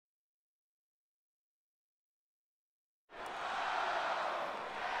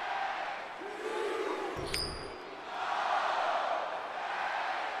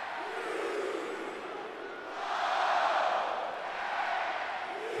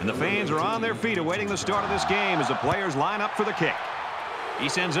And the fans are on their feet awaiting the start of this game as the players line up for the kick. He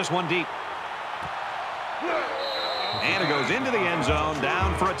sends this one deep. And it goes into the end zone,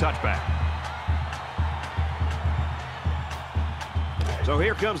 down for a touchback. So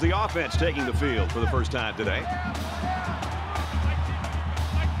here comes the offense taking the field for the first time today.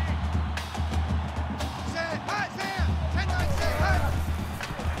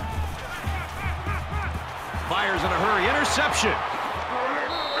 Fires in a hurry. Interception.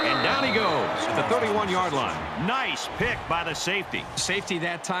 And down he goes at the 31-yard line. Nice pick by the safety. Safety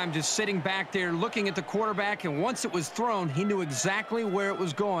that time just sitting back there looking at the quarterback, and once it was thrown, he knew exactly where it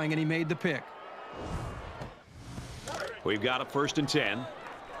was going, and he made the pick. We've got a 1st and 10.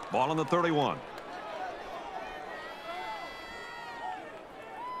 Ball on the 31.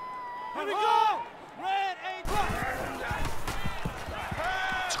 Here we go! Red,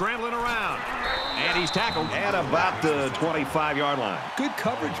 Scrambling around. And he's tackled at about the 25-yard line. Good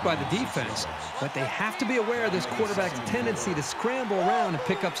coverage by the defense, but they have to be aware of this quarterback's tendency to scramble around and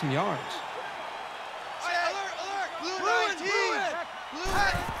pick up some yards.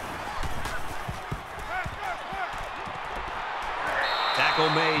 Tackle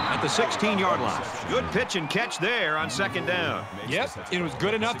made at the 16-yard line. Good pitch and catch there on 2nd down. Yep, it was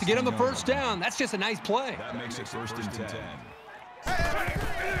good enough to get him the 1st down. That's just a nice play. That makes it 1st and 10.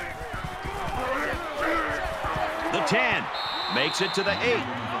 The 10 makes it to the 8. Call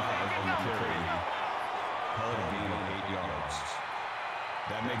it a gain of 8 yards.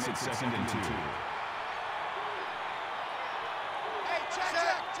 That makes it 2nd and 2. Hey, check.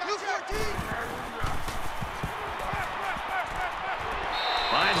 214.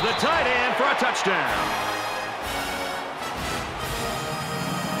 Finds the tight end for a touchdown.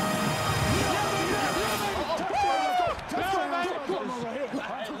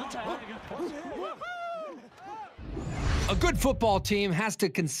 A good football team has to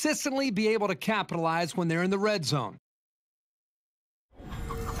consistently be able to capitalize when they're in the red zone.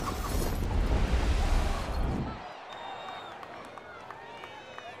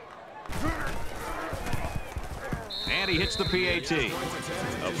 And he hits the PAT.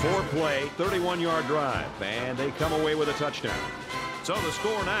 A 4-play, 31-yard drive. And they come away with a touchdown. So the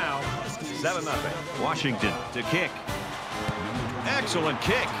score now, 7-0. Washington to kick. Excellent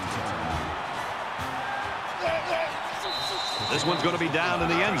kick. This one's going to be down in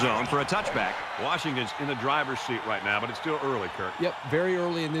the end zone for a touchback. Washington's in the driver's seat right now, but it's still early, Kirk. Yep, very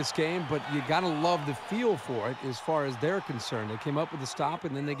early in this game, but you got to love the feel for it as far as they're concerned. They came up with a stop,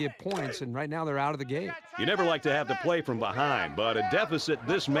 and then they get points, and right now they're out of the game. You never like to have to play from behind, but a deficit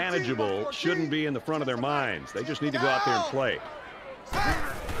this manageable shouldn't be in the front of their minds. They just need to go out there and play.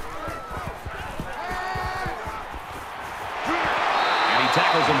 And he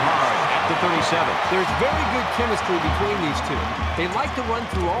tackles him hard at the 37. There's very good chemistry between these two. They like to run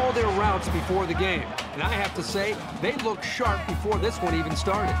through all their routes before the game. And I have to say, they looked sharp before this one even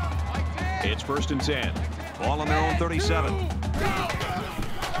started. It's 1st and 10. Ball on their own 37.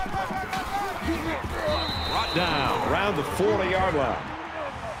 Brought down around the 40-yard line.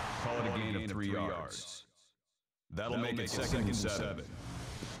 Call it a gain of 3 yards. That'll make it 2nd and 7.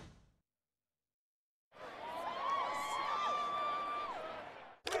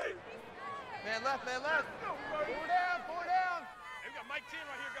 Man left, man left. 4 down, 4 down. Hey, we got Mike 10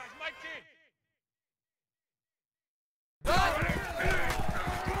 right here, guys. Mike 10.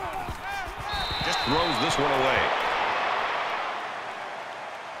 Just throws this one away.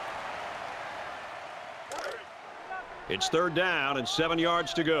 It's 3rd down and 7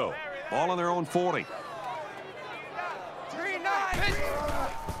 yards to go. Ball on their own 40. 3-9.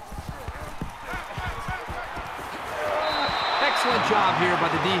 Excellent job here by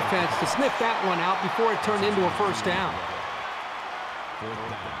the defense to sniff that one out before it turned into a 1st down. 4th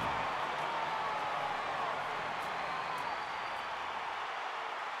down.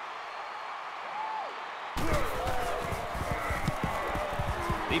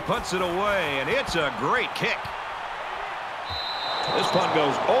 He puts it away, and it's a great kick. This punt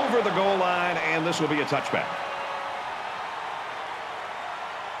goes over the goal line, and this will be a touchback.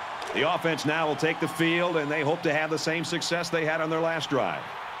 The offense now will take the field, and they hope to have the same success they had on their last drive.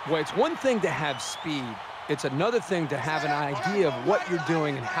 Well, it's one thing to have speed. It's another thing to have an idea of what you're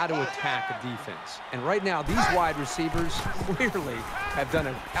doing and how to attack a defense. And right now, these wide receivers clearly have done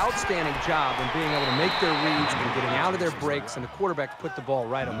an outstanding job in being able to make their reads and getting out of their breaks, and the quarterback put the ball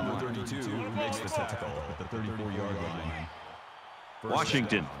right on the Number money. 32 makes the tackle at the 34-yard line.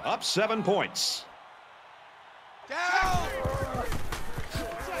 Washington up 7 points. Down.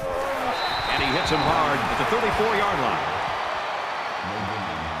 And he hits him hard at the 34-yard line. No gain.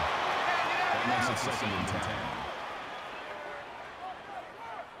 That makes it 2nd and 10.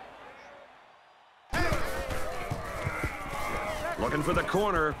 Looking for the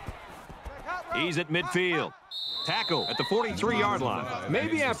corner. He's at midfield. Tackle at the 43-yard line.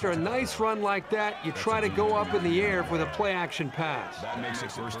 Maybe after a nice run like that, you try to go up in the air with a play-action pass. That makes it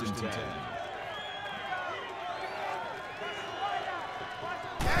 1st and 10.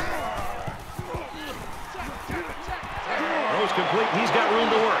 Throws complete. He's got room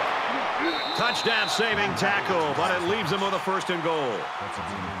to work. Touchdown saving tackle, but it leaves him with a 1st and goal. That's a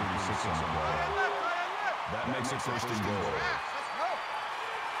gain of 36 on the ball. That makes it 1st and goal.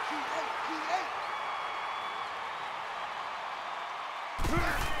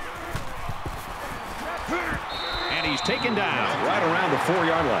 And he's taken down right around the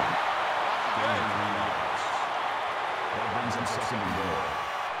 4-yard line. That brings him 2nd and goal.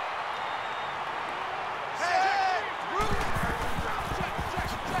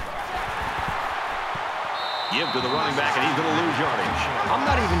 Give to the running back, and he's going to lose yardage. I'm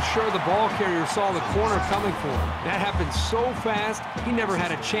not even sure the ball carrier saw the corner coming for him. That happened so fast, he never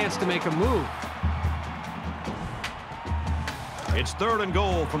had a chance to make a move. It's 3rd and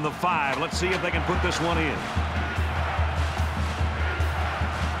goal from the 5. Let's see if they can put this one in.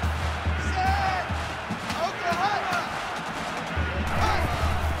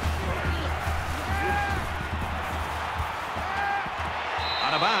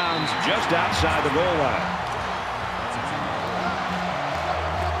 Out of bounds, just outside the goal line.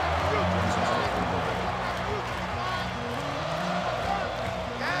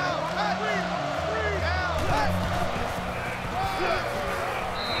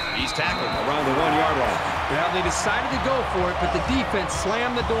 He's tackled around the 1-yard line. Well, they decided to go for it, but the defense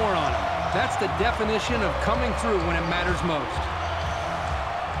slammed the door on him. That's the definition of coming through when it matters most.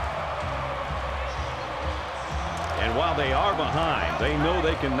 And while they are behind, they know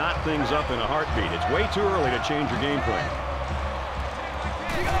they can knot things up in a heartbeat. It's way too early to change your game plan.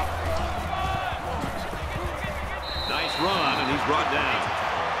 Nice run, and he's brought down.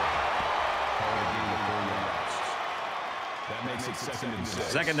 That makes it 2nd and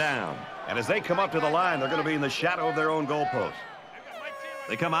 6. 2nd down. And as they come up to the line, they're going to be in the shadow of their own goalpost.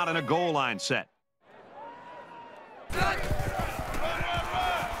 They come out in a goal line set.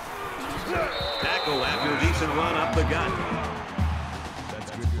 Tackle after a decent run up the gut. That's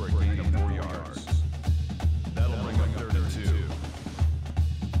good for a gain of 4 yards. That'll bring up 3rd and 2.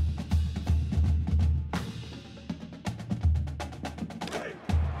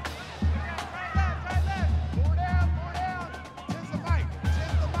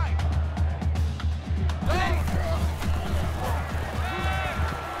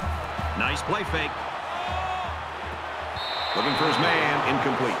 Nice play fake. Looking for his man,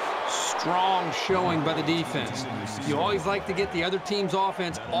 incomplete. Strong showing by the defense. You always like to get the other team's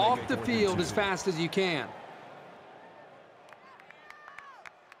offense off the field as fast as you can.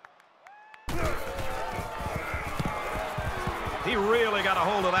 He really got a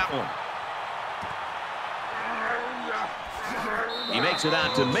hold of that one. He makes it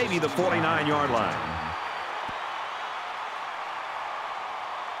out to maybe the 49-yard line.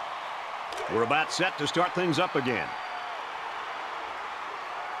 We're about set to start things up again.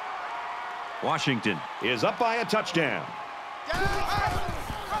 Washington is up by a touchdown.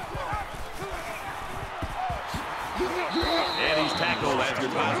 And he's tackled after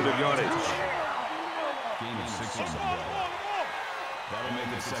positive yardage. Gain of 6 on the ball. That'll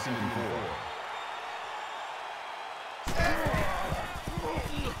make it 2nd and 4.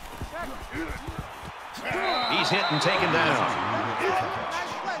 He's hit and taken down.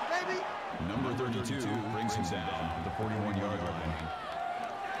 Number 32 brings him down at the 41-yard line.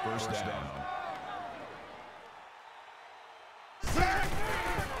 1st down.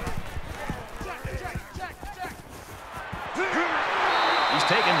 He's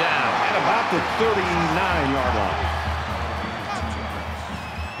taken down at about the 39-yard line.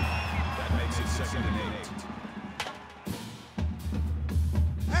 That makes it 2nd and 8.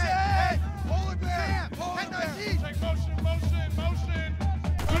 Hey, hold it there. Take motion.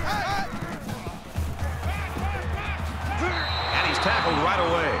 And he's tackled right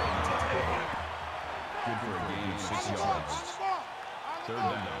away. Good for a gain of 6 yards. 3rd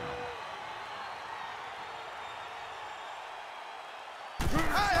down.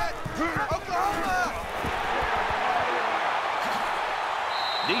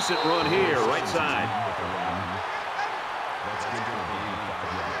 Decent run here, right side. That's good for a gain of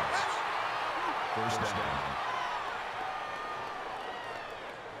 5 yards. 1st down.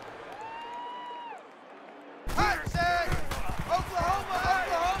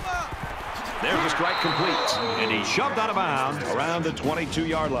 There's a strike complete, and he shoved out of bounds around the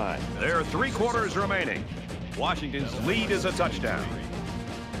 22-yard line. There are 3 quarters remaining. Washington's lead is a touchdown.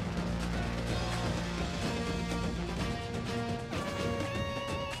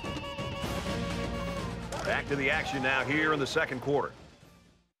 Back to the action now here in the second quarter.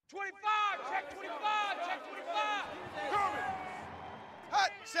 25, check 25, check 25. Coming.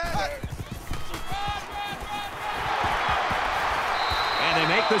 Hut, set. And they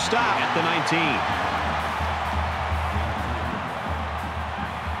make the stop at the 19.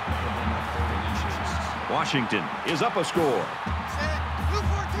 Washington is up a score. Blue 14,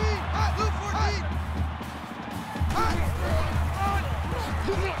 hut, blue 14.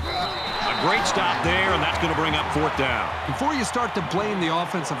 A great stop there, and that's going to bring up fourth down. Before you start to blame the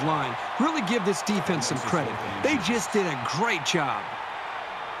offensive line, really give this defense some credit. They just did a great job.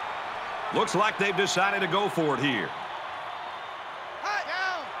 Looks like they've decided to go for it here. Hut,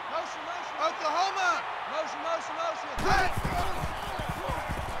 down. Motion, motion. Oklahoma. Motion, motion, motion. Hut.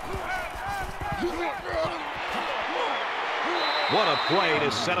 What a play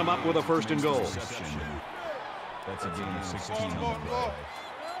to set them up with a first and goal. That's a gain of 16 on the play.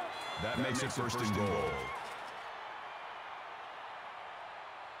 That makes it first and goal.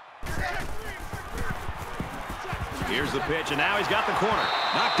 Here's the pitch, and now he's got the corner.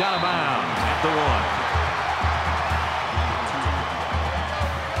 Knocked out of bounds at the 1.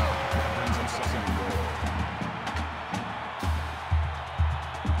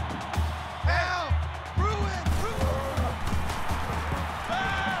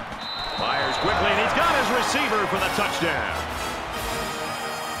 Fires quickly, and he's got his receiver for the touchdown.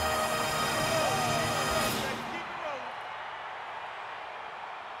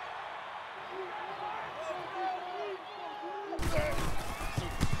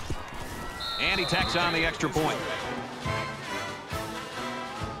 And he tacks on the extra point.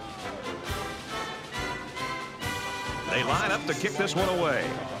 They line up to kick this one away.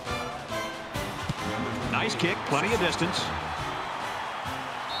 Nice kick, plenty of distance.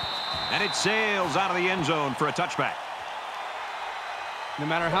 And it sails out of the end zone for a touchback. No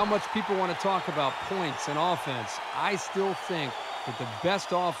matter how much people want to talk about points and offense, I still think that the best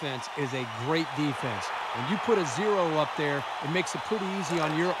offense is a great defense. When you put a 0 up there, it makes it pretty easy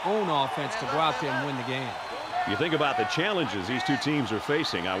on your own offense to go out there and win the game. You think about the challenges these two teams are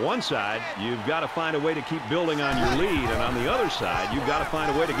facing. On one side, you've got to find a way to keep building on your lead, and on the other side, you've got to find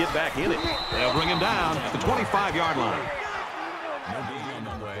a way to get back in it. They'll bring him down at the 25-yard line. No biggie on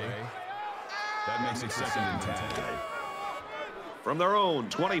the play. That makes it second and 10. From their own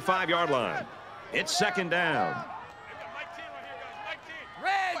 25-yard line, it's second down.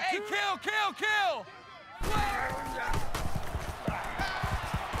 Red, hey, kill, kill, kill.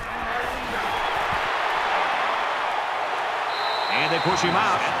 And they push him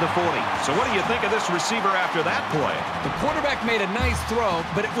out at the 40. So what do you think of this receiver after that play? The quarterback made a nice throw,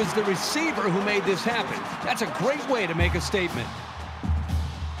 but it was the receiver who made this happen. That's a great way to make a statement.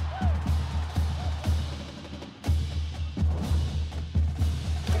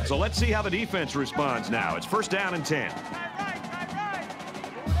 So let's see how the defense responds now. It's first down and 10.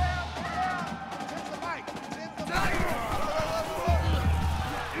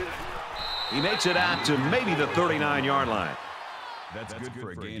 He makes it out to maybe the 39-yard line. That's good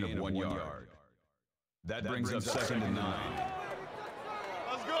for a gain of 1 yard. That brings up second and 9.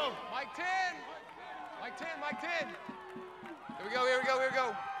 Let's go. Mike 10. Mike 10, Mike 10. Here we go, here we go, here we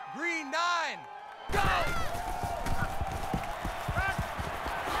go. Green 9. Go!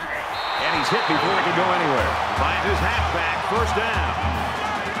 And he's hit before he can go anywhere. Finds his halfback, first down.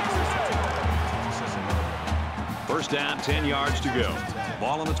 First down, 10 yards to go.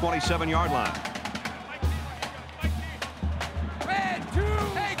 Ball on the 27-yard line. Red 2.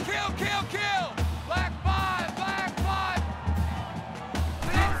 Hey, kill, kill, kill. Black 5, black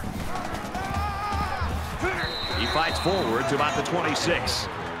 5. He fights forward to about the 26.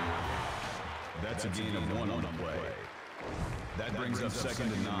 That's a gain of 1 on the play. That brings up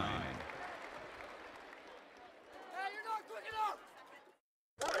second and 9.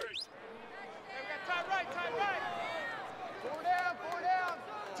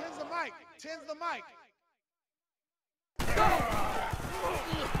 Tens the mic.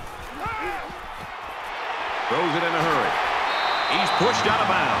 Throws it in a hurry. He's pushed out of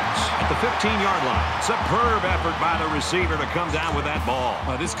bounds at the 15-yard line. Superb effort by the receiver to come down with that ball.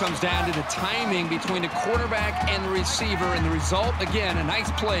 This comes down to the timing between the quarterback and the receiver, and the result, again, a nice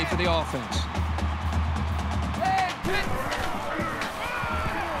play for the offense.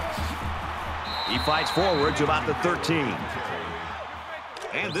 He fights forward to about the 13.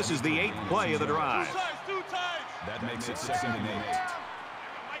 And this is the 8th play of the drive. That makes it second and 8.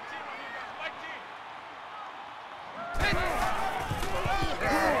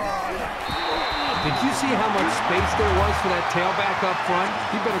 Did you see how much space there was for that tailback up front?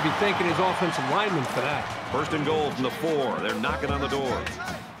 He better be thanking his offensive lineman for that. First and goal from the 4. They're knocking on the door.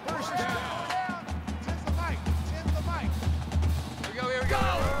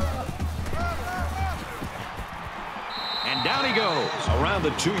 he goes around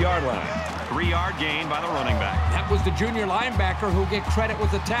the 2-yard line. 3-yard gain by the running back. That was the junior linebacker who'll get credit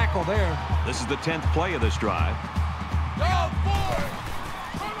with the tackle there. This is the 10th play of this drive. Go, boy!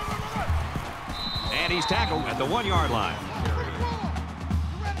 And he's tackled at the 1-yard line.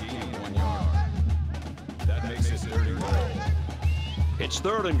 Gain 1 yard. That makes it 3rd and goal. It's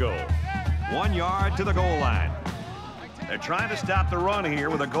 3rd and goal. 1 yard to the goal line. They're trying to stop the run here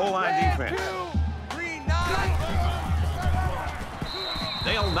with a goal line defense. Green 9.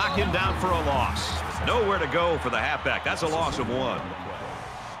 They'll knock him down for a loss. Nowhere to go for the halfback. That's a loss of 1.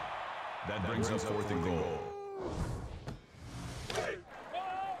 That brings up 4th and goal.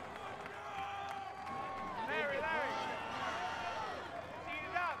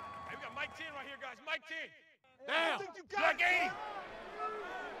 Down. Black 80.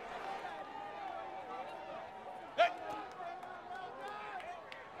 Hey.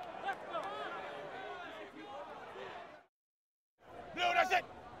 Blue, that's it.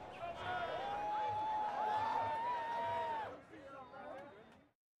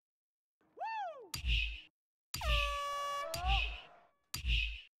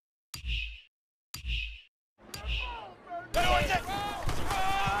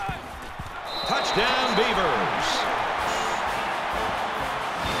 Touchdown, Beavers.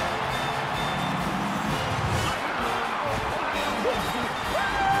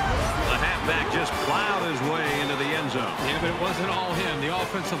 The halfback just plowed his way into the end zone. Yeah, but it wasn't all him. The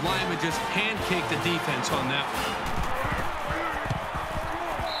offensive lineman just pancaked the defense on that one.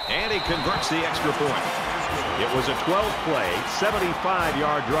 And he converts the extra point. It was a 12-play,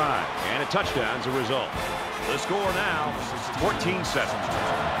 75-yard drive, and a touchdown as a result. The score now, 14-7.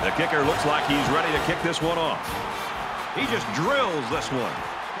 The kicker looks like he's ready to kick this one off. He just drills this one.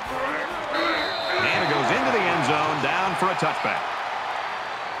 And it goes into the end zone, down for a touchback.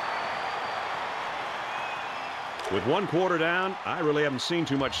 With 1 quarter down, I really haven't seen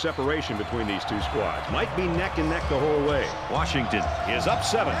too much separation between these two squads. Might be neck and neck the whole way. Washington is up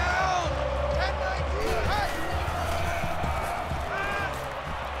 7.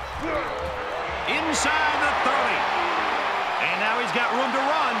 Inside the 30. And now he's got room to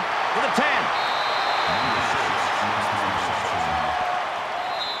run for the 10.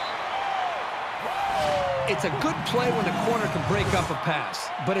 It's a good play when the corner can break up a pass,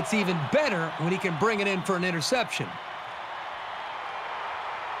 but it's even better when he can bring it in for an interception.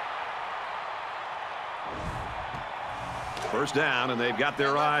 First down, and they've got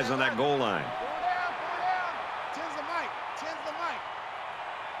their eyes on that goal line. Go down. Tens the mic. Tens the mic.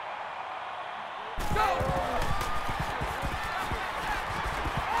 Go!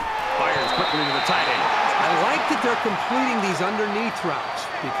 Fires quickly to the tight end. I like that they're completing these underneath routes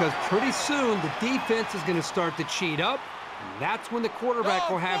because pretty soon the defense is going to start to cheat up, and that's when the quarterback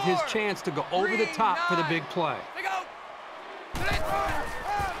will have his chance to go over the top for the big play.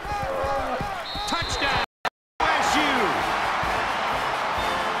 Touchdown, LSU!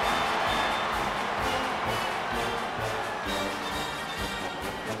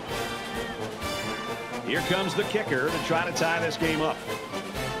 Here comes the kicker to try to tie this game up.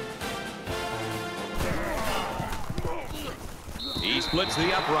 He splits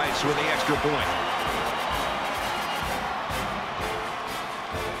the uprights with the extra point.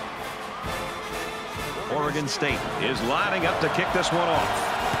 Oregon State is lining up to kick this one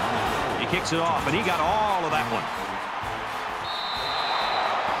off. He kicks it off, and he got all of that one.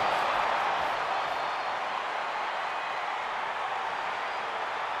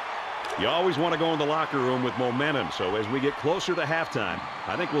 You always want to go in the locker room with momentum, so as we get closer to halftime,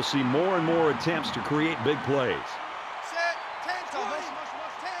 I think we'll see more and more attempts to create big plays. Set. 10-20.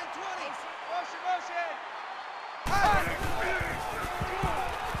 10-20.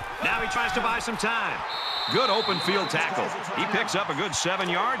 Now he tries to buy some time. Good open field tackle. He picks up a good 7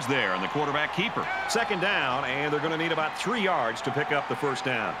 yards there on the quarterback keeper. Second down, and they're going to need about 3 yards to pick up the first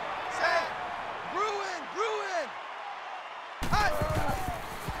down. Set. Bruin. Hut.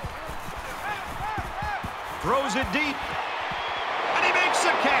 Throws it deep. And he makes the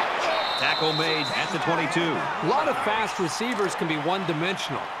catch. Tackle made at the 22. A lot of fast receivers can be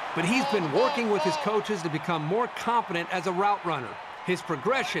one-dimensional, but he's been working with his coaches to become more confident as a route runner. His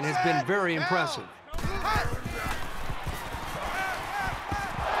progression has been very impressive.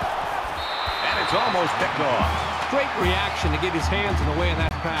 And it's almost picked off. Great reaction to get his hands in the way of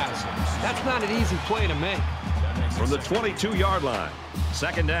that pass. That's not an easy play to make. From the 22-yard line,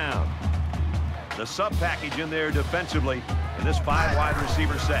 second down. The sub-package in there defensively in this 5-wide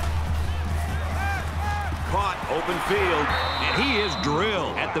receiver set. Caught, open field, and he is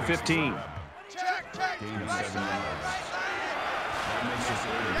drilled at the 15. Check. Gain of 7 yards. That makes it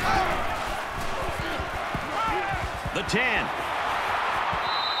 3rd and The 10.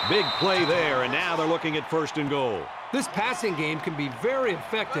 Big play there, and now they're looking at 1st and goal. This passing game can be very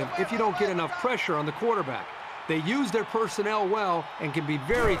effective if you don't get enough pressure on the quarterback. They use their personnel well and can be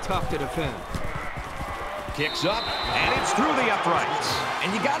very tough to defend. Kicks up, and it's through the uprights.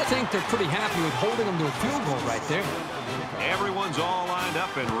 And you got to think they're pretty happy with holding them to a field goal right there. Everyone's all lined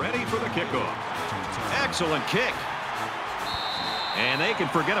up and ready for the kickoff. Excellent kick. And they can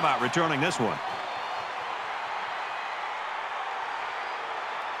forget about returning this one.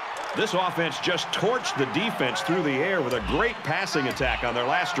 This offense just torched the defense through the air with a great passing attack on their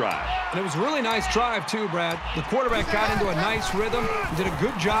last drive. And it was a really nice drive, too, Brad. The quarterback got into a nice rhythm and did a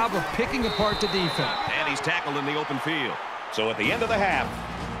good job of picking apart the defense. And he's tackled in the open field. So at the end of the half,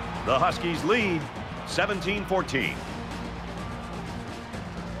 the Huskies lead 17-14.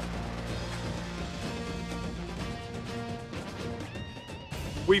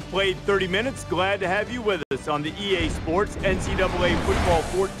 We've played 30 minutes. Glad to have you with us on the EA Sports NCAA Football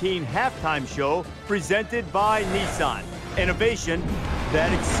 14 halftime show presented by Nissan. Innovation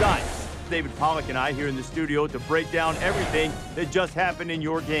that excites. David Pollack and I here in the studio to break down everything that just happened in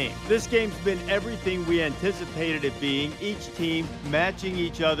your game. This game's been everything we anticipated it being. Each team matching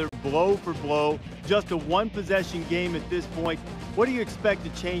each other blow for blow. Just a one-possession game at this point. What do you expect to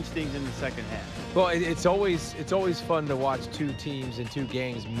change things in the second half? Well, it's always fun to watch two teams in two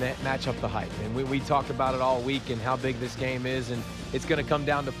games match up the hype. And we talked about it all week and how big this game is. And it's going to come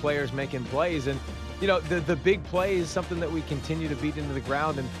down to players making plays. And, you know, the big play is something that we continue to beat into the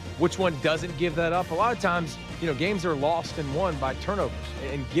ground. And which one doesn't give that up? A lot of times, you know, games are lost and won by turnovers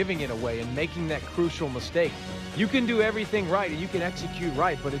and giving it away and making that crucial mistake. You can do everything right and you can execute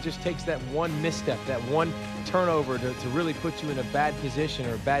right, but it just takes that one misstep, that one turnover to really put you in a bad position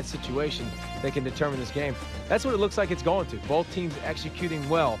or a bad situation that can determine this game. That's what it looks like it's going to. Both teams executing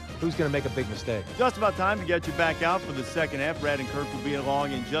well. Who's going to make a big mistake? Just about time to get you back out for the second half. Brad and Kirk will be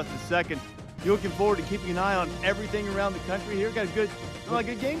along in just a second. You looking forward to keeping an eye on everything around the country here? Got a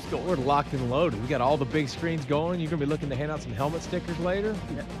good games going. We're locked and loaded. We got all the big screens going. You're going to be looking to hand out some helmet stickers later?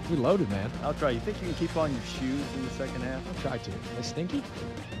 Yeah. We loaded, man. I'll try. You think you can keep on your shoes in the second half? I'll try to. They stinky?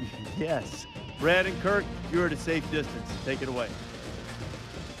 Yes. Brad and Kirk, you're at a safe distance. Take it away.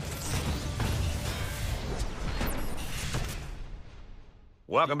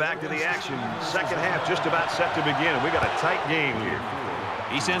 Welcome back to the action. Second half just about set to begin. We got a tight game here.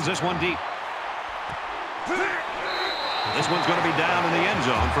 He sends this one deep. This one's going to be down in the end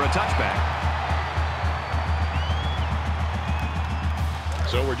zone for a touchback.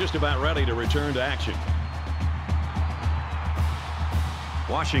 So we're just about ready to return to action.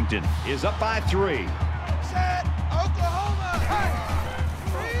 Washington is up by 3. Set, Oklahoma.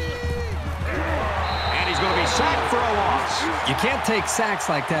 And he's going to be sacked for a loss. You can't take sacks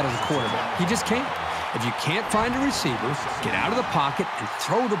like that as a quarterback. You just can't. If you can't find a receiver, get out of the pocket and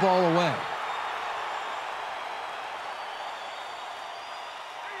throw the ball away.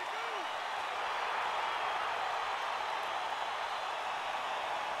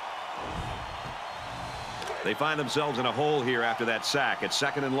 They find themselves in a hole here after that sack. It's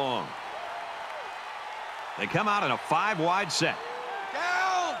 2nd and long. They come out in a 5-wide set.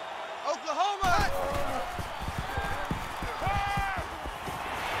 Down, Oklahoma.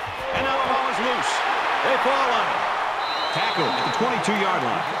 And now the ball is loose. They fall on it. Tackle at the 22-yard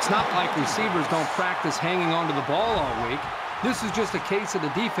line. It's not like receivers don't practice hanging onto the ball all week. This is just a case of the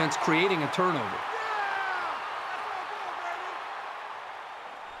defense creating a turnover.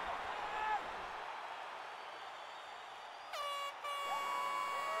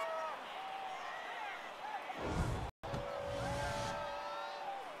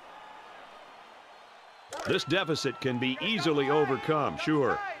 This deficit can be easily overcome,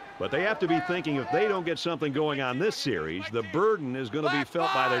 sure. But they have to be thinking if they don't get something going on this series, the burden is going to be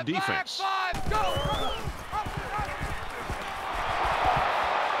felt by their defense.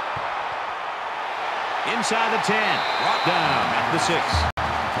 Inside the 10, brought down at the 6.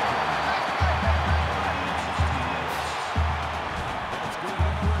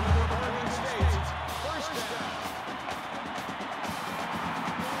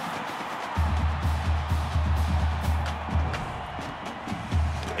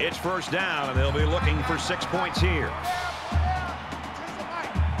 It's first down, and they'll be looking for 6 points here.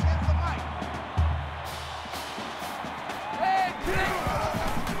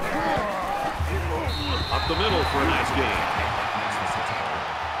 Up the middle for a nice game.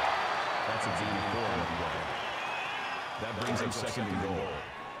 That's a gain of 4 on the play. That brings up 2nd and goal.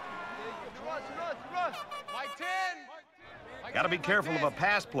 Mike 10. Got to be careful of a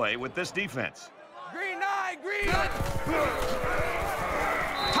pass play with this defense. Green 9, green.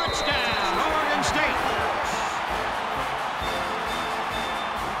 Touchdown, Oregon State.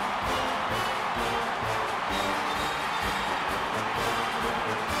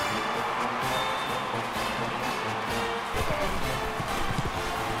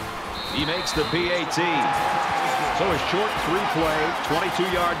 makes the PAT. So a short 3-play,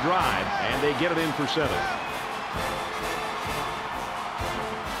 22-yard drive, and they get it in for 7.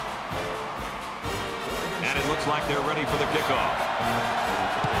 And it looks like they're ready for the kickoff.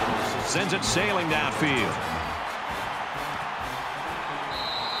 Sends it sailing downfield.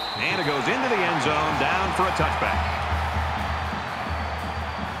 And it goes into the end zone, down for a touchback.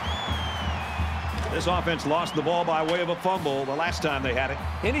 This offense lost the ball by way of a fumble the last time they had it.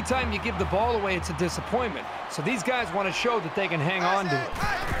 Anytime you give the ball away, it's a disappointment. So these guys want to show that they can hang on to it.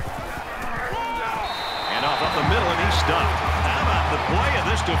 And off up the middle, and he's stuffed. How about the play of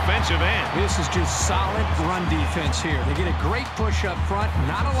this defensive end? This is just solid run defense here. They get a great push up front,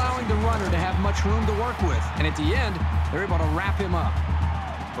 not allowing the runner to have much room to work with. And at the end, they're able to wrap him up.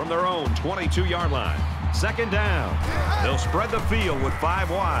 From their own 22-yard line. Second down. They'll spread the field with 5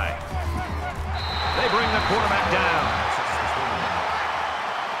 wide. They bring the quarterback down.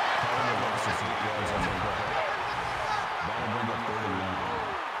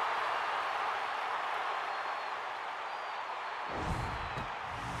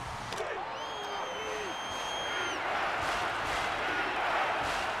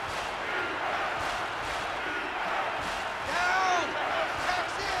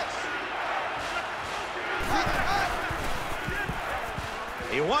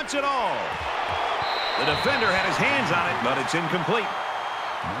 He wants it all. The defender had his hands on it, but it's incomplete.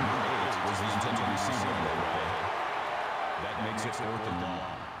 Number 8 was the intended receiver on the way. That makes it 4th and long.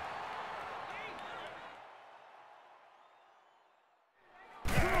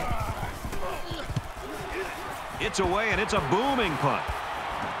 It's away, and it's a booming punt.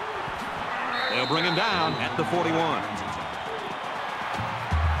 They'll bring him down at the 41.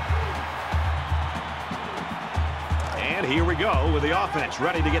 And here we go with the offense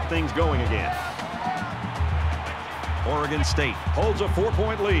ready to get things going again. Oregon State holds a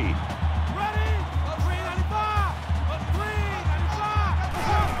 4-point lead.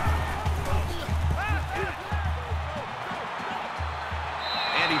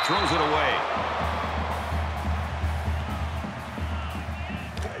 And he throws it away.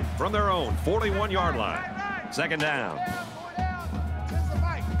 From their own 41-yard line. Second down.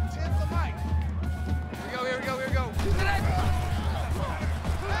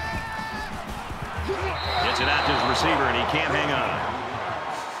 Gets it out to his receiver, and he can't hang on.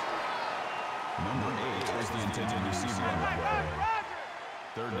 Number 8 was the intended receiver on the way.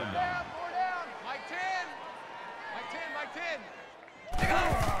 3rd down. Mike 10. Mike 10, Mike 10.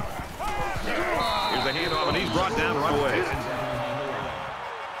 Here's the handoff, and he's brought down right away.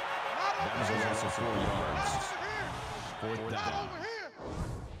 That was a loss of 4 yards. 4th down.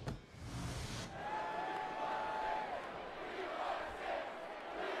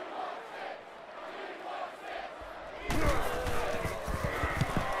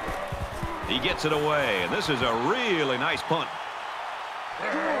 He gets it away, and this is a really nice punt.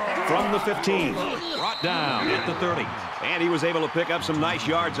 From the 15, brought down at the 30. And he was able to pick up some nice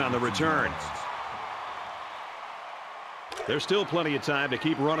yards on the return. There's still plenty of time to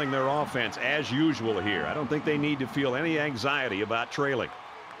keep running their offense as usual here. I don't think they need to feel any anxiety about trailing.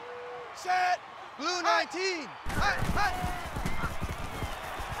 Set. Blue 19.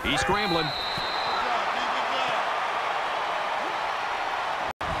 He's scrambling.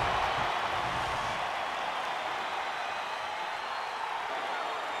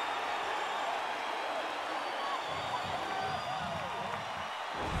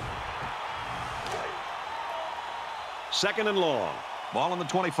 Second and long. Ball on the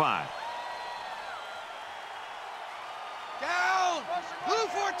 25. Down. Blue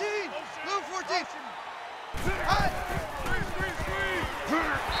 14. Blue 14.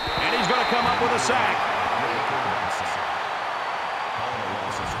 And he's going to come up with a sack.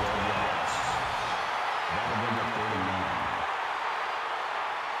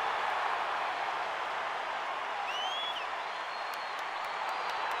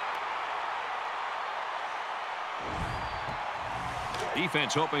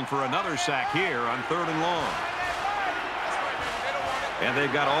 Defense hoping for another sack here on 3rd and long. And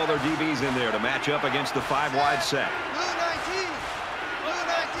they've got all their DBs in there to match up against the 5-wide set. Blue 19. Blue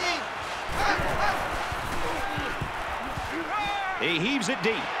 19. He heaves it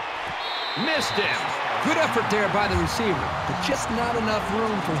deep. Missed him. Good effort there by the receiver, but just not enough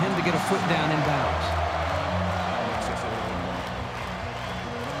room for him to get a foot down in bounds.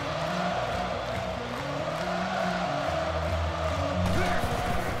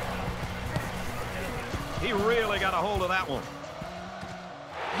 He really got a hold of that one.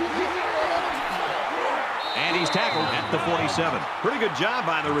 And he's tackled at the 47. Pretty good job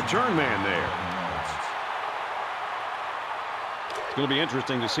by the return man there. It's going to be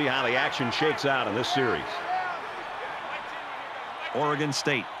interesting to see how the action shakes out in this series. Oregon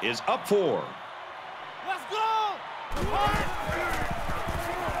State is up 4. Let's go!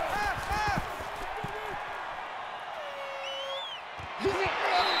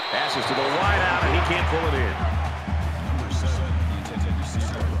 Passes to the wide out, and he can't pull it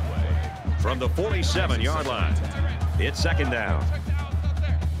in. From the 47-yard line, it's second down.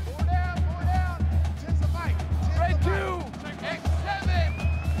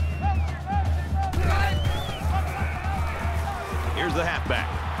 Here's the halfback.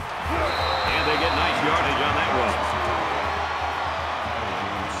 And they get nice yardage on that one.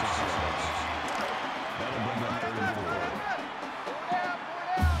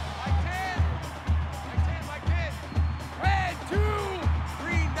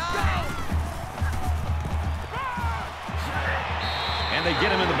 And they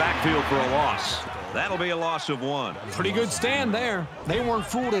get him in the backfield for a loss. That'll be a loss of 1. Pretty good stand there. They weren't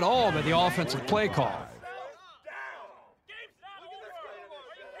fooled at all by the offensive play call.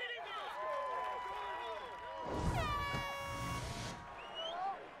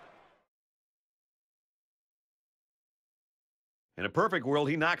 In a perfect world,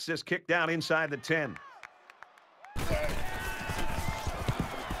 he knocks this kick down inside the 10.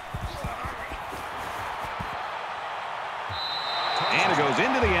 And it goes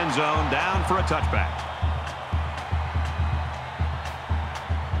into the end zone, down for a touchback.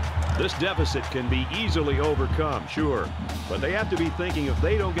 This deficit can be easily overcome, sure. But they have to be thinking if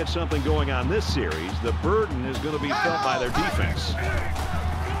they don't get something going on this series, the burden is going to be felt by their defense.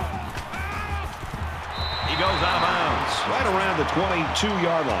 He goes out of bounds, right around the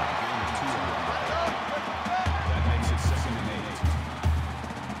 22-yard line. That makes it 2nd and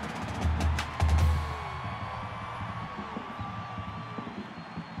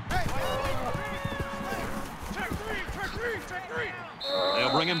 8.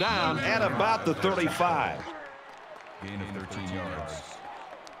 They'll bring him down at about the 35. Gain of 13 yards.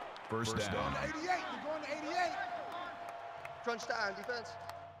 First down. 88. You're going to 88. Crunch time, defense.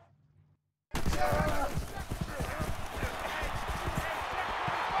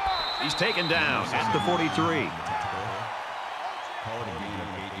 He's taken down at the 43. Call it a gain of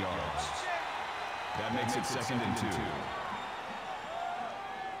 8 yards. That makes it 2nd and 2.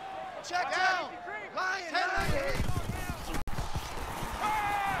 Check down. Lion.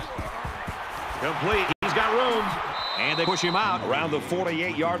 Complete. He's got room. And they push him out around the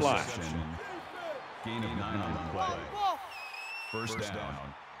 48-yard line. Gain of 9 on the play. First down.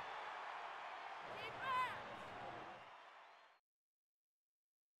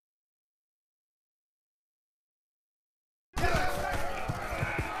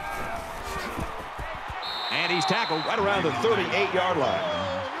 And he's tackled right around the 38-yard line.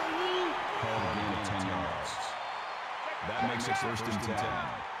 Call a gain of 10 yards. That makes it 1st and 10.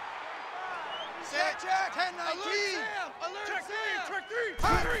 Set, check, 10, 19. Alert, check 3.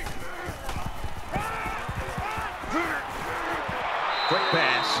 Quick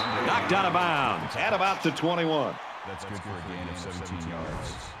pass, knocked out of bounds at about the 21. That's good for a gain of 17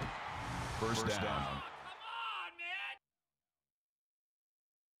 yards. First down.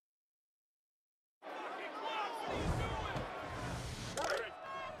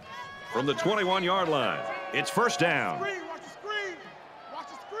 From the 21-yard line, it's first down. Watch the screen. Watch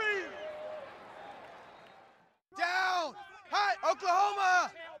the screen. Down. Hot,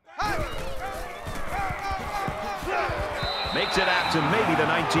 Oklahoma. Hot. Makes it out to maybe the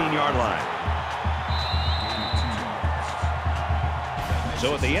 19-yard line.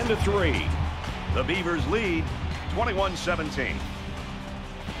 So at the end of 3, the Beavers lead 21-17.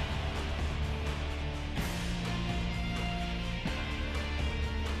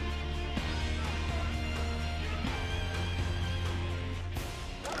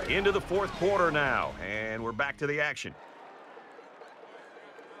 Into the 4th quarter now, and we're back to the action.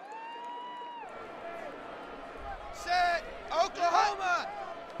 Set, Oklahoma.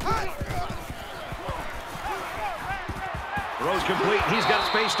 Hot. Throws complete. He's got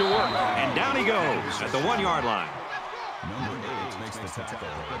space to work, and down he goes at the 1-yard line. Number 8 makes the tackle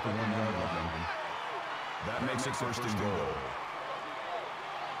at the 1-yard line. That makes it 1st and goal.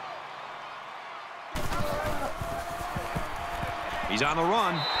 He's on the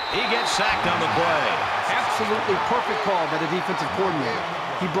run. He gets sacked on the play. Absolutely perfect call by the defensive coordinator.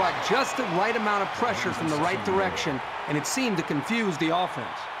 He brought just the right amount of pressure from the right direction, and it seemed to confuse the offense.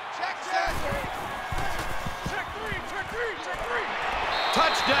 Check, set. Check 3.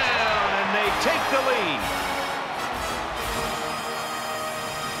 Touchdown, and they take the lead.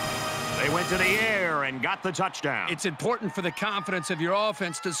 They went to the air and got the touchdown. It's important for the confidence of your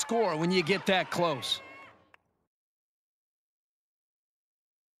offense to score when you get that close.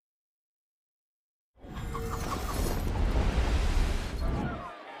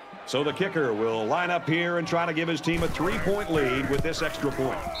 So the kicker will line up here and try to give his team a 3-point lead with this extra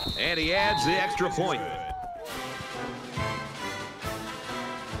point. And he adds the extra point.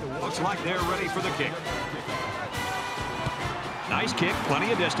 Looks like they're ready for the kick. Nice kick,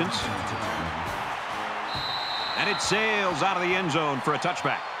 plenty of distance. And it sails out of the end zone for a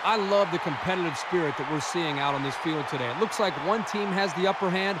touchback. I love the competitive spirit that we're seeing out on this field today. It looks like one team has the upper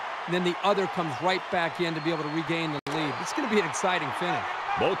hand, and then the other comes right back in to be able to regain the lead. It's going to be an exciting finish.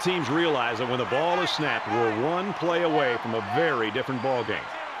 Both teams realize that when the ball is snapped, we're one play away from a very different ball game.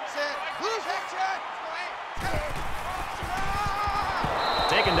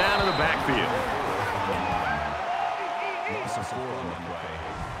 Taken down in the backfield. Loss of 4 on the play.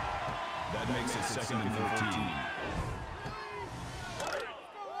 That makes it 2nd and 14.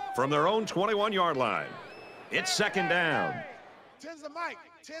 From their own 21-yard line, it's 2nd down. Tens the mic.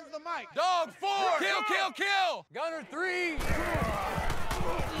 Tens the mic. Dog 4. Kill, kill, kill. Gunner 3.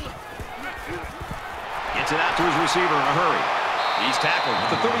 Gets it out to his receiver in a hurry. He's tackled at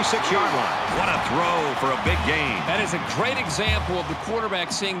the 36-yard line. What a throw for a big gain. That is a great example of the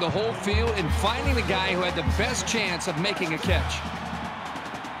quarterback seeing the whole field and finding the guy who had the best chance of making a catch.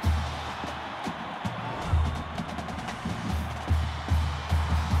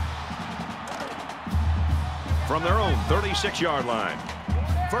 From their own 36-yard line.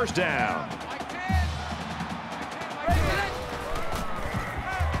 First down.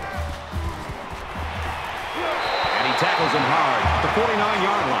 And he tackles him hard at the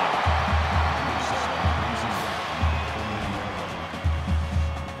 49-yard line.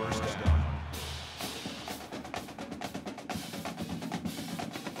 First down.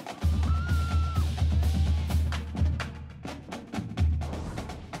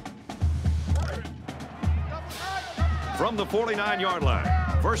 From the 49-yard line.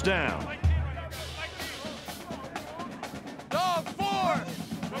 First down. Dog 4.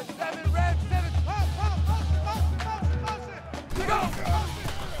 Red 7. Go.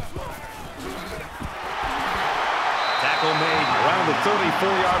 Tackle made around the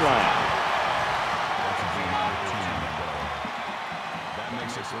 34-yard line. That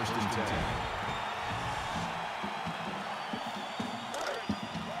makes it 1st and 10.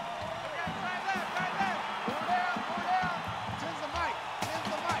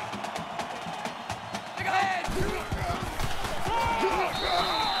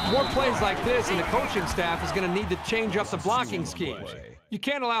 More plays like this, and the coaching staff is going to need to change up the blocking schemes. You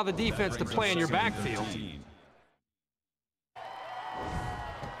can't allow the defense to play in your backfield.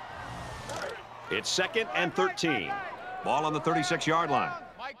 It's 2nd and 13. Ball on the 36-yard line.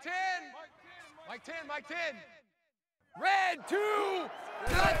 Mike 10. Mike 10. Mike 10. Red 2.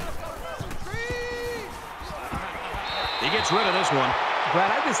 3. He gets rid of this one.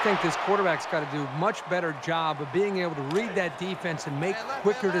 Brad, I just think this quarterback's got to do a much better job of being able to read that defense and make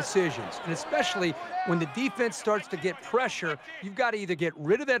quicker decisions. And especially when the defense starts to get pressure, you've got to either get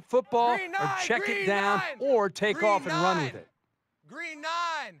rid of that football or check it down or take off and run with it. Green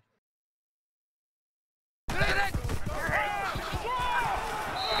 9.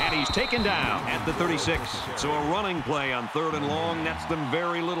 And he's taken down at the 36. So a running play on 3rd and long nets them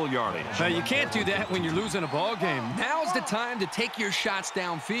very little yardage. You can't do that when you're losing a ball game. Now's the time to take your shots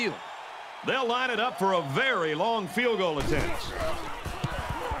downfield. They'll line it up for a very long field goal attempt.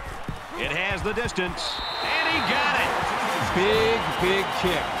 It has the distance, and he got it. Big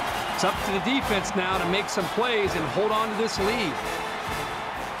kick. It's up to the defense now to make some plays and hold on to this lead.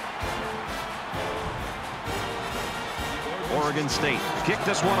 Oregon State kicked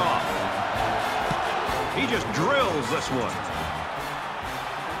this one off. He just drills this one.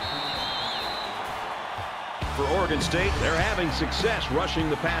 For Oregon State, they're having success rushing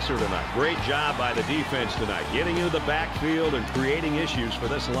the passer tonight. Great job by the defense tonight, getting into the backfield and creating issues for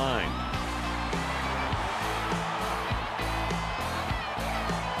this line.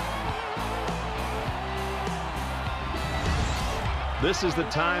 This is the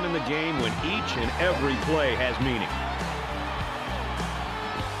time in the game when each and every play has meaning.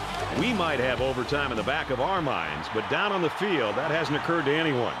 We might have overtime in the back of our minds, but down on the field, that hasn't occurred to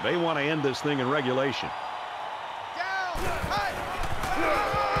anyone. They want to end this thing in regulation.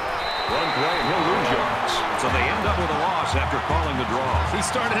 One play and he'll lose yards. So they end up with a loss after calling the draw. He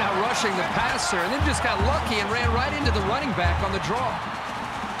started out rushing the passer and then just got lucky and ran right into the running back on the draw.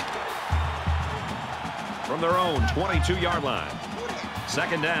 From their own 22-yard line.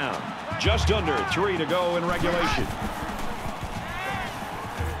 2nd down. Just under 3 to go in regulation.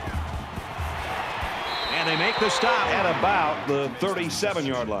 And they make the stop at about the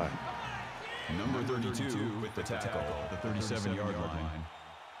 37-yard line. Number 32 with the tackle, the 37-yard line.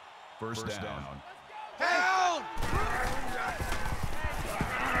 First down. Down!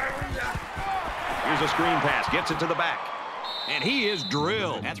 a screen pass. Gets it to the back. And he is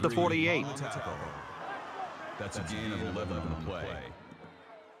drilled at the 48. That's a gain of 11 on the play.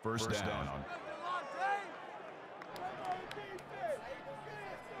 First down.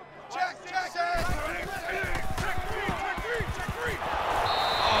 Check.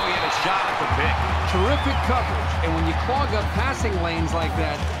 Oh, he had a shot at the pick. Terrific coverage. And when you clog up passing lanes like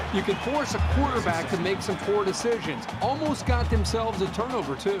that, you can force a quarterback to make some poor decisions. Almost got themselves a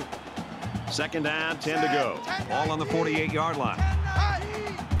turnover, too. Second down, 10 to go. Ball on the 48-yard line.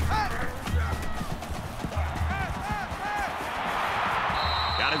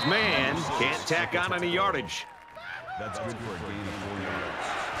 Got his man. Can't tack on any yardage. That's good for a gain of 4 yards.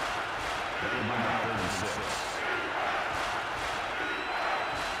 That will bring up 36.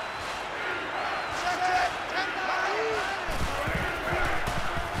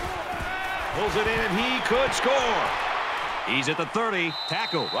 Pulls it in, and he could score. He's at the 30.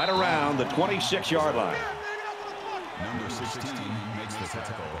 Tackle right around the 26-yard line. Number 16 makes the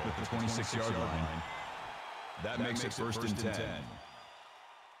tackle at the 26-yard line. That makes it first and 10.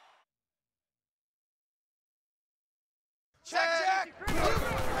 Check.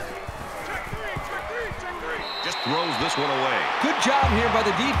 Just throws this one away. Good job here by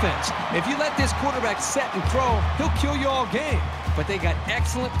the defense. If you let this quarterback set and throw, he'll kill you all game. But they got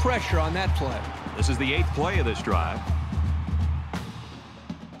excellent pressure on that play. This is the 8th play of this drive.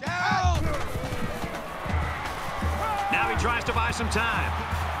 Down. Now he tries to buy some time.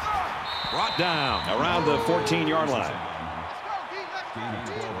 Brought down around the 14-yard line. Gain of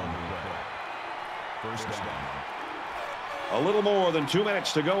 12 on the play. First down. A little more than 2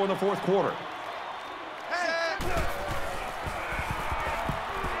 minutes to go in the fourth quarter.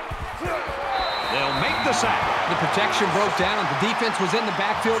 They'll make the sack. The protection broke down. The defense was in the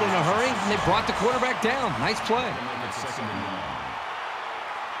backfield in a hurry, and they brought the quarterback down. Nice play. It's second and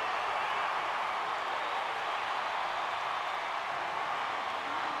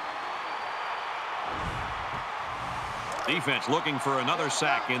 9. Defense looking for another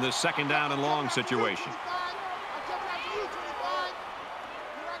sack in this second down and long situation.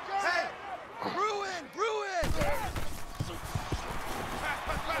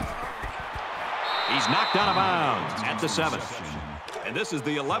 He's knocked out of bounds at the 7th. And this is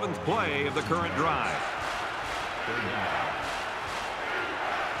the 11th play of the current drive.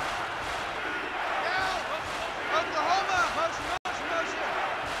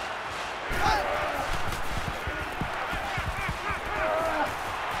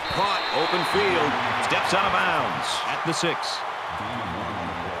 Caught, open field, steps out of bounds at the 6.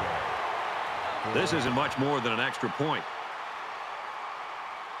 This isn't much more than an extra point.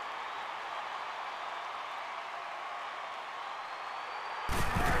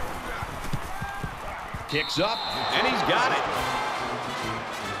 Kicks up, and he's got it.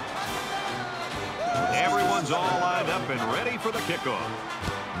 Everyone's all lined up and ready for the kickoff.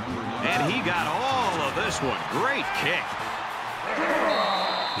 And he got all of this one. Great kick.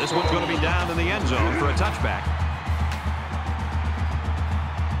 This one's going to be down in the end zone for a touchback.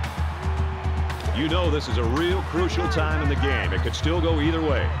 You know this is a real crucial time in the game. It could still go either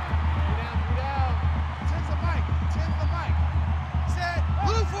way.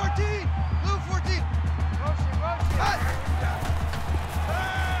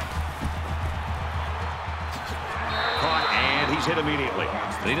 Hit immediately.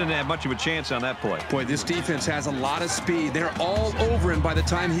 They didn't have much of a chance on that play. Boy, this defense has a lot of speed. They're all over him by the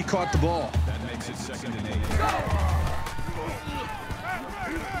time he caught the ball. That makes it second and 8. They'll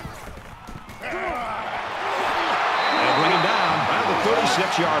bring him down around the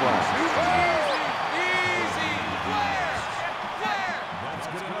 36-yard line.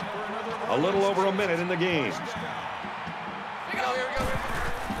 A little over a minute in the game. Here we go.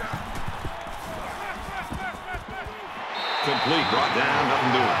 Complete, brought down,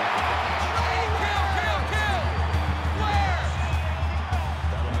 nothing doing.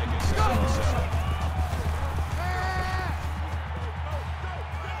 That'll make it 6 and 7.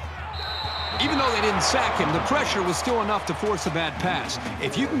 Even though they didn't sack him, the pressure was still enough to force a bad pass.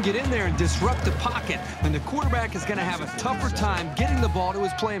 If you can get in there and disrupt the pocket, then the quarterback is going to have a tougher time getting the ball to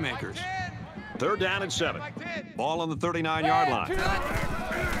his playmakers. Third down and 7. Ball on the 39-yard line.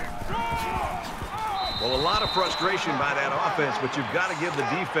 Well, a lot of frustration by that offense, but you've got to give the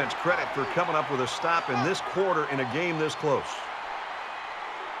defense credit for coming up with a stop in this quarter in a game this close.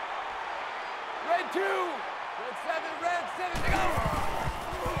 Red 2. Red 7, go.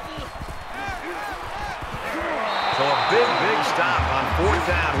 So a big stop on fourth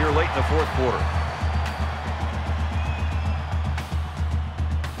down here late in the fourth quarter.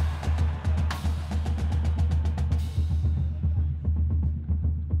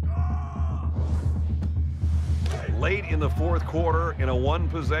 late in the fourth quarter in a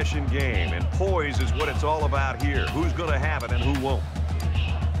one-possession game, and poise is what it's all about here. Who's going to have it and who won't?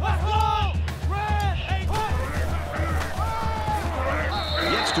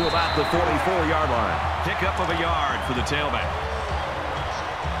 Gets to about the 44-yard line. Pickup of a yard for the tailback.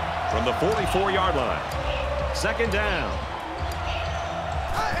 From the 44-yard line. Second down.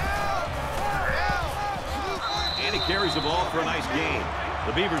 And he carries the ball for a nice gain.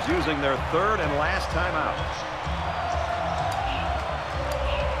 The Beavers using their third and last timeout.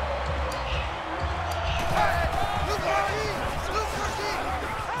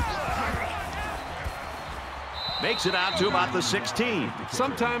 Makes it out to about the 16.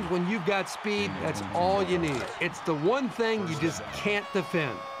 Sometimes when you've got speed, that's all you need. It's the one thing you just can't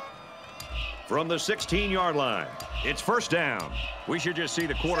defend. From the 16-yard line, it's first down. We should just see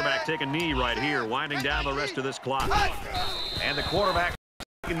the quarterback take a knee right here, winding down the rest of this clock. And the quarterback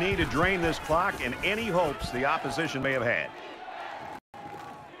take a knee to drain this clock and any hopes the opposition may have had.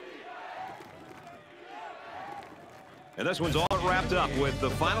 And this one's all wrapped up with the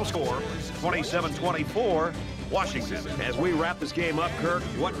final score, 27-24, Washington. As we wrap this game up, Kirk,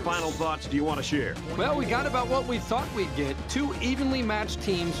 what final thoughts do you want to share? Well, we got about what we thought we'd get. Two evenly matched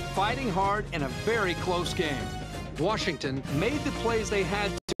teams fighting hard in a very close game. Washington made the plays they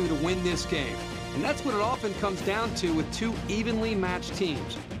had to win this game. And that's what it often comes down to with two evenly matched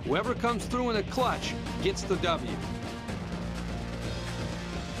teams. Whoever comes through in a clutch gets the W.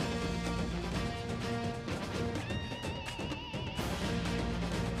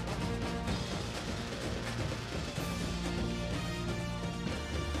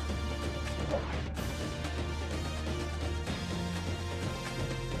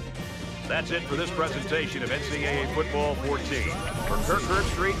 That's it for this presentation of NCAA Football 14. For Kirk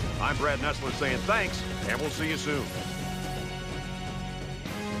Herbstreit, I'm Brad Nessler saying thanks, and we'll see you soon.